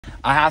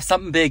I have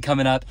something big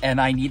coming up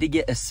and I need to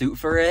get a suit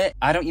for it.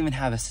 I don't even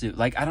have a suit.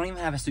 Like, I don't even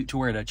have a suit to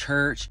wear to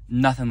church,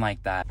 nothing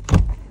like that.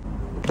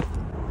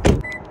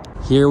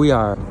 Here we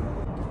are.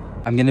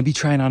 I'm gonna be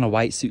trying on a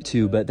white suit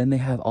too, but then they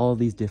have all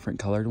these different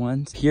colored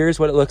ones. Here's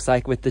what it looks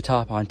like with the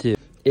top on too.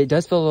 It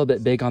does feel a little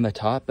bit big on the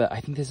top, but I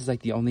think this is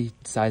like the only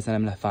size that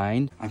I'm gonna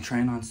find. I'm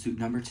trying on suit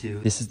number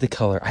 2. This is the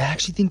color. I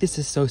actually think this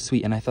is so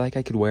sweet and I feel like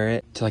I could wear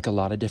it to like a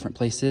lot of different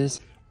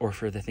places or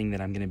for the thing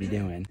that I'm gonna be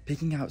doing.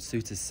 Picking out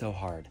suits is so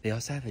hard. They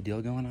also have a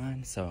deal going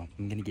on, so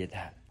I'm gonna get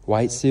that.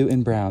 White suit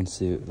and brown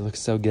suit. It looks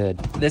so good.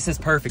 This is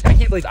perfect. I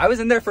can't believe I was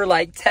in there for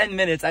like 10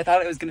 minutes. I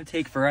thought it was gonna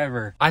take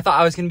forever. I thought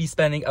I was gonna be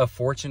spending a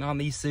fortune on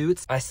these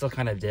suits. I still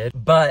kind of did,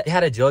 but it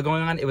had a deal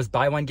going on. It was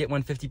buy one, get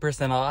one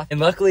 50% off. And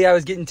luckily I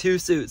was getting 2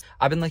 suits.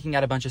 I've been looking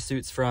at a bunch of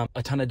suits from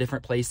a ton of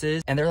different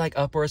places and they're like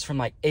upwards from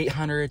like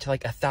 $800 to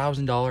like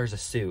 $1,000 a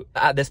suit.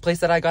 At this place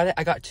that I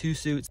got 2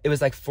 suits. It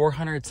was like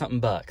 400 something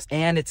bucks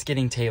and it's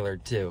getting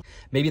tailored too.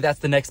 Maybe that's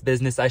the next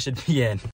business I should be in.